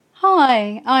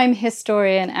Hi, I'm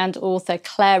historian and author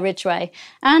Claire Ridgway,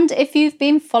 and if you've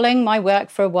been following my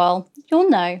work for a while, you'll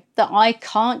know that I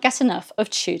can't get enough of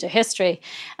Tudor history,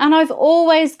 and I've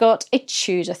always got a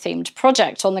Tudor-themed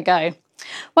project on the go.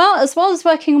 Well as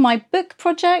working on my book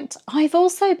project, I've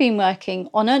also been working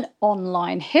on an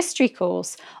online history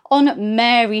course on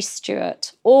Mary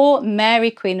Stuart, or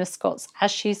Mary Queen of Scots as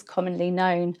she's commonly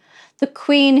known. The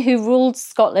Queen who ruled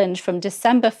Scotland from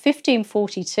December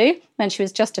 1542, when she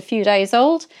was just a few days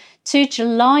old, to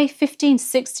July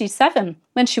 1567,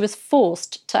 when she was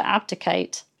forced to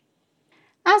abdicate.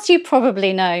 As you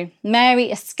probably know,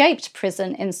 Mary escaped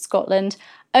prison in Scotland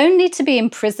only to be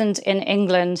imprisoned in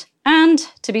England and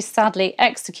to be sadly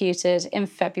executed in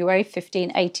February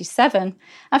 1587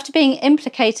 after being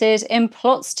implicated in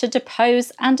plots to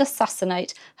depose and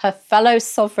assassinate her fellow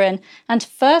sovereign and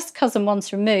first cousin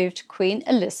once removed, Queen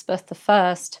Elizabeth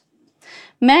I.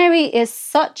 Mary is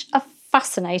such a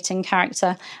fascinating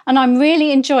character, and I'm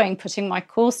really enjoying putting my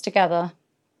course together.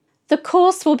 The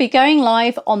course will be going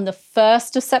live on the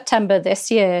 1st of September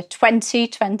this year,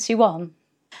 2021.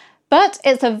 But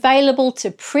it's available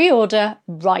to pre-order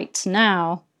right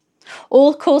now.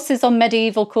 All courses on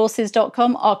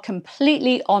medievalcourses.com are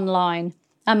completely online,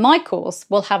 and my course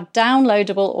will have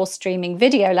downloadable or streaming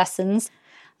video lessons,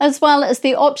 as well as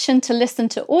the option to listen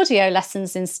to audio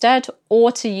lessons instead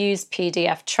or to use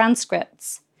PDF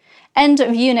transcripts. End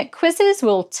of unit quizzes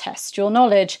will test your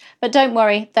knowledge, but don't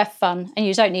worry, they're fun and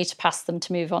you don't need to pass them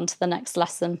to move on to the next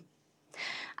lesson.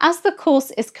 As the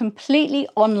course is completely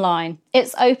online,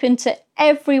 it's open to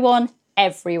everyone,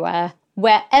 everywhere,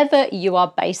 wherever you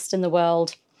are based in the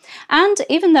world. And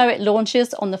even though it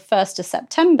launches on the 1st of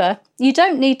September, you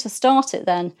don't need to start it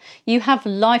then. You have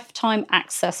lifetime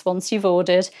access once you've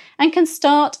ordered and can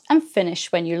start and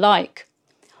finish when you like.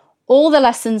 All the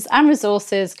lessons and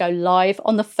resources go live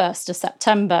on the 1st of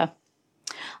September.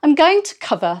 I'm going to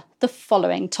cover the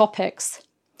following topics: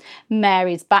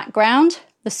 Mary's background,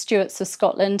 the Stuarts of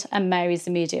Scotland and Mary's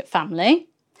immediate family,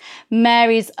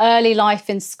 Mary's early life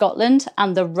in Scotland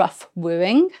and the rough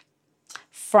wooing,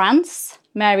 France,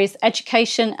 Mary's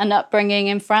education and upbringing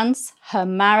in France, her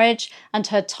marriage and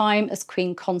her time as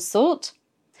Queen Consort,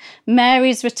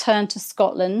 Mary's return to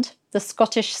Scotland, the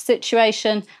Scottish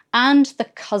situation and the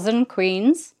cousin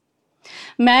queens,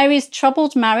 Mary's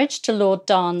troubled marriage to Lord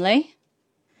Darnley,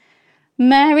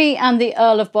 Mary and the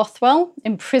Earl of Bothwell,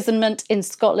 imprisonment in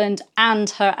Scotland and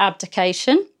her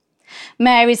abdication,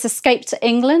 Mary's escape to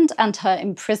England and her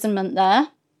imprisonment there,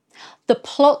 the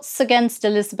plots against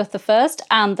Elizabeth I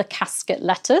and the casket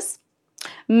letters,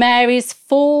 Mary's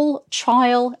fall,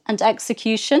 trial and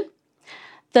execution,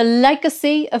 the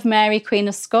legacy of Mary Queen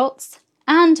of Scots,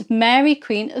 and Mary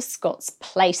Queen of Scots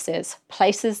places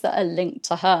that are linked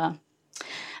to her.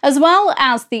 As well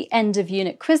as the end of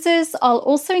unit quizzes, I'll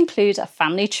also include a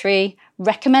family tree,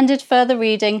 recommended further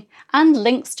reading, and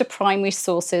links to primary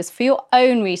sources for your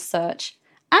own research.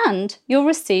 And you'll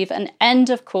receive an end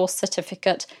of course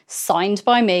certificate signed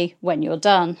by me when you're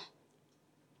done.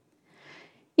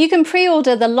 You can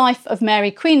pre-order the Life of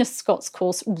Mary Queen of Scots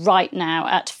course right now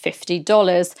at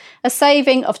 $50, a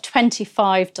saving of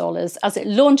 $25 as it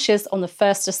launches on the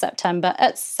 1st of September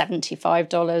at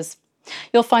 $75.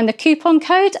 You'll find the coupon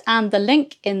code and the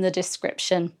link in the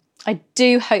description. I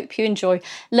do hope you enjoy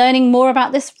learning more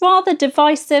about this rather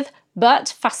divisive but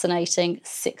fascinating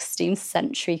 16th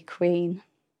century queen.